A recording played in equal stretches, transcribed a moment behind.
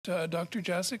Dr.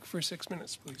 Jacek for 6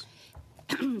 minutes, please.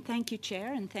 Thank you,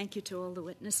 Chair, and thank you to all the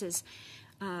witnesses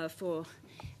for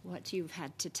what you've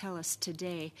had to tell us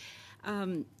today.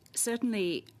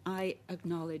 Certainly, I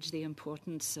acknowledge the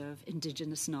importance of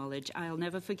Indigenous knowledge. I'll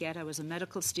never forget, I was a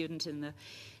medical student in the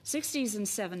 60s and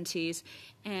 70s,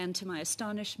 and to my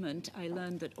astonishment, I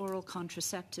learned that oral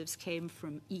contraceptives came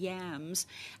from yams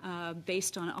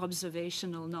based on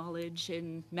observational knowledge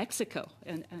in Mexico,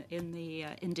 in the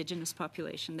Indigenous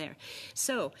population there.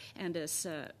 So, and as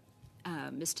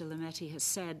Mr. Lametti has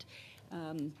said,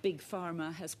 Big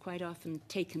Pharma has quite often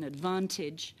taken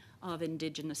advantage of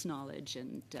Indigenous knowledge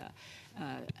and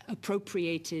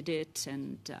appropriated it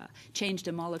and changed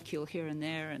a molecule here and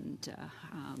there and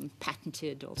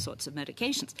patented all sorts of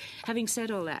medications. Having said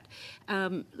all that,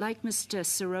 like Mr.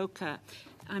 Soroka,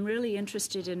 I'm really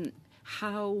interested in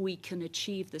how we can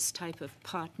achieve this type of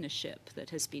partnership that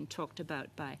has been talked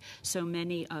about by so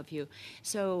many of you.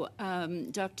 So,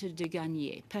 Dr.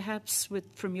 DeGagné, perhaps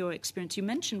from your experience, you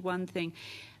mentioned one thing.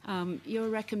 You're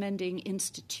recommending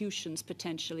institutions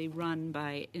potentially run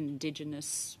by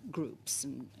Indigenous groups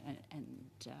and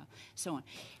so on.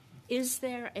 Is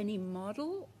there any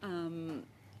model?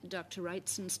 Dr.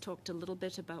 Wrightson's talked a little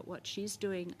bit about what she's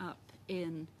doing up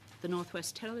in the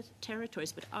Northwest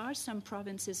Territories, but are some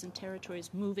provinces and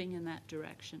territories moving in that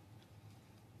direction?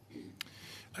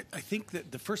 I think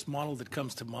that the first model that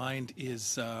comes to mind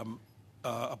is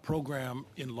a program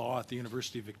in law at the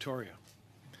University of Victoria.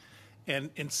 And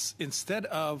instead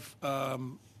of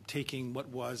taking what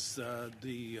was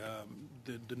the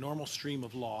normal stream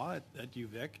of law at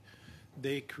UVic,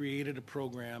 they created a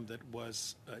program that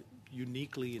was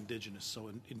uniquely Indigenous, so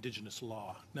Indigenous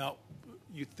law. Now,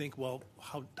 you think, well,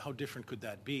 how different could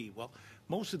that be? Well,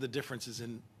 most of the difference is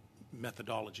in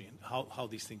methodology and how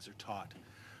these things are taught.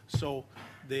 So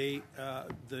the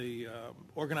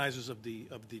organizers of the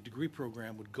degree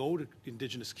program would go to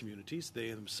Indigenous communities.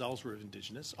 They themselves were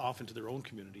Indigenous, often to their own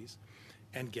communities,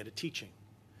 and get a teaching.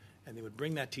 And they would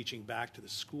bring that teaching back to the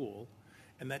school,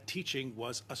 and that teaching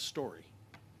was a story.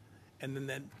 And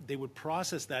then they would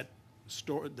process that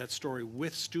story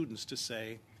with students to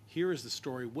say, here is the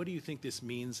story. What do you think this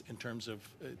means in terms of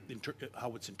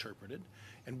how it's interpreted?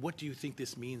 And what do you think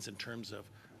this means in terms of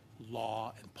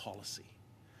law and policy?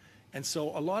 And so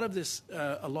a lot of this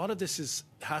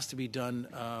has to be done.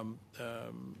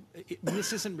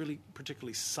 This isn't really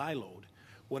particularly siloed.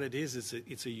 What it is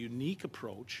it's a unique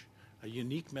approach, a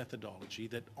unique methodology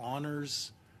that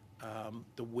honors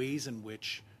the ways in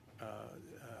which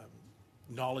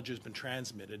knowledge has been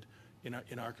transmitted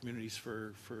in our communities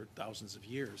for thousands of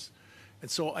years. And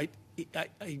so I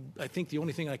think the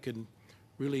only thing I could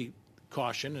really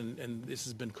caution, and this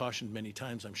has been cautioned many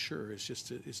times, I'm sure,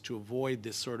 is to avoid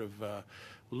this sort of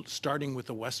starting with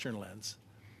a Western lens,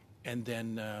 and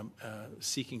then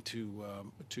seeking to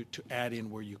add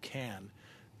in where you can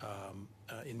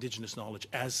Indigenous knowledge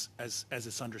as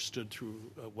it's understood through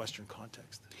a Western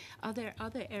context. Are there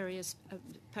other areas,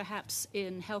 perhaps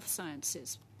in health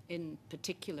sciences in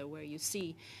particular, where you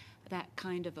see that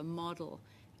kind of a model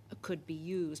could be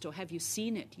used, or have you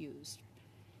seen it used?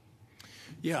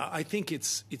 Yeah, I think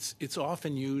it's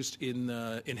often used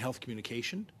in health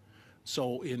communication.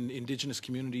 So in Indigenous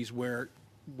communities where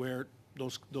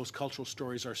those cultural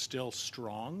stories are still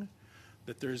strong,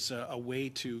 that there's a way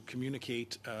to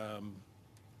communicate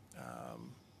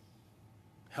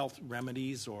health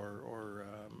remedies or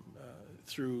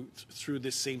through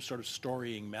this same sort of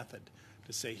storying method,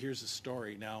 to say, here's a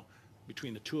story. Now,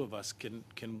 between the two of us, can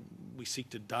we seek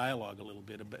to dialogue a little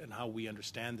bit about how we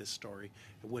understand this story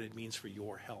and what it means for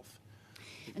your health?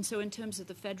 And so in terms of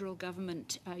the federal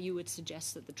government, you would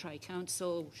suggest that the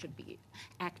Tri-Council should be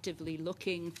actively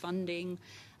funding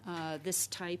this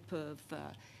type of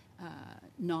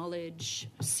knowledge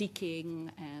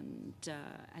seeking, and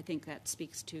I think that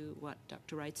speaks to what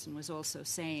Dr. Wrightson was also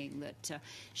saying, that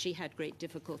she had great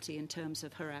difficulty in terms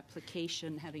of her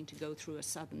application having to go through a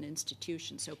southern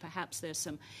institution. So perhaps there's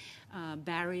some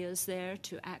barriers there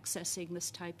to accessing this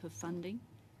type of funding?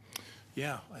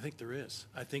 Yeah, I think there is.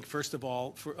 I think, first of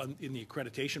all, in the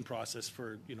accreditation process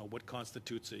for what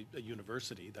constitutes a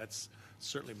university, that's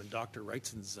certainly been Dr.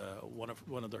 Wrightson's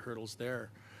one of the hurdles there.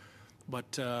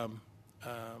 But I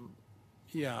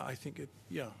think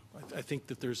I think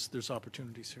that there's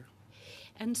opportunities here.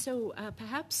 And so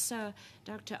perhaps,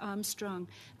 Dr. Armstrong,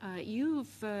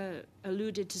 you've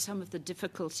alluded to some of the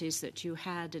difficulties that you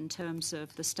had in terms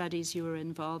of the studies you were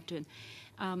involved in.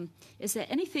 Is there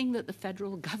anything that the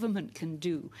federal government can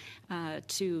do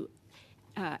to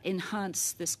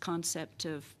enhance this concept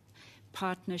of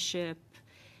partnership,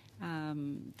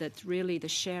 that really the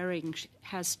sharing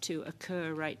has to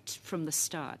occur right from the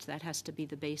start. That has to be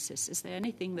the basis. Is there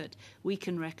anything that we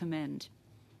can recommend?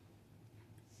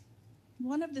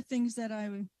 One of the things that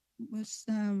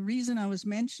reason I was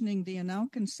mentioning the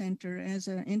Okanagan Center as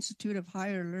an institute of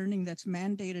higher learning that's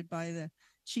mandated by the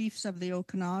chiefs of the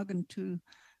Okanagan to,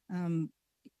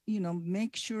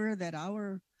 make sure that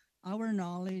our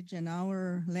knowledge and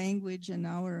our language and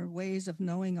our ways of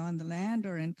knowing on the land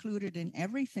are included in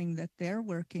everything that they're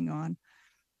working on,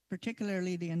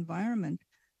 particularly the environment.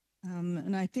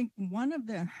 And I think one of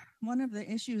the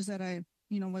issues that I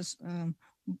was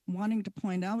wanting to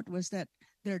point out was that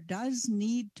there does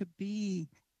need to be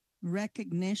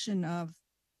recognition of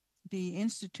the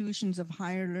institutions of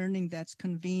higher learning that's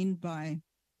convened by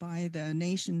the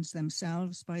nations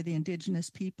themselves, by the Indigenous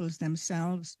peoples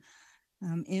themselves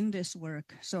in this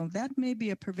work. So that may be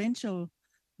a provincial,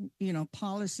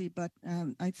 policy, but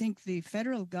I think the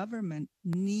federal government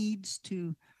needs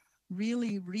to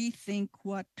really rethink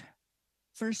what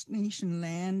First Nation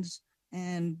lands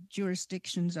and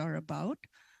jurisdictions are about.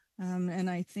 And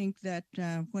I think that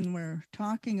when we're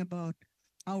talking about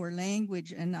our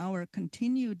language and our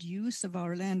continued use of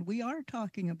our land, we are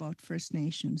talking about First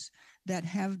Nations that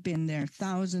have been there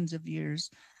thousands of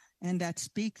years and that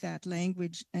speak that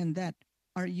language and that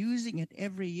are using it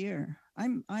every year.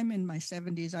 I'm in my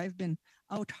 70s. I've been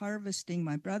out harvesting.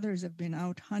 My brothers have been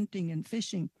out hunting and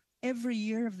fishing every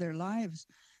year of their lives.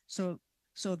 So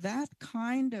that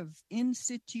kind of in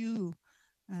situ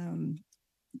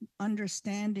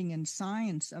understanding and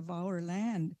science of our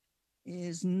land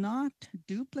is not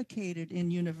duplicated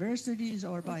in universities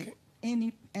or by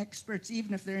any experts,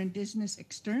 even if they're Indigenous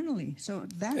externally. So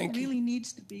that really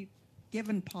needs to be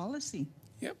given policy.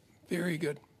 Yep, very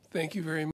good. Thank you very much.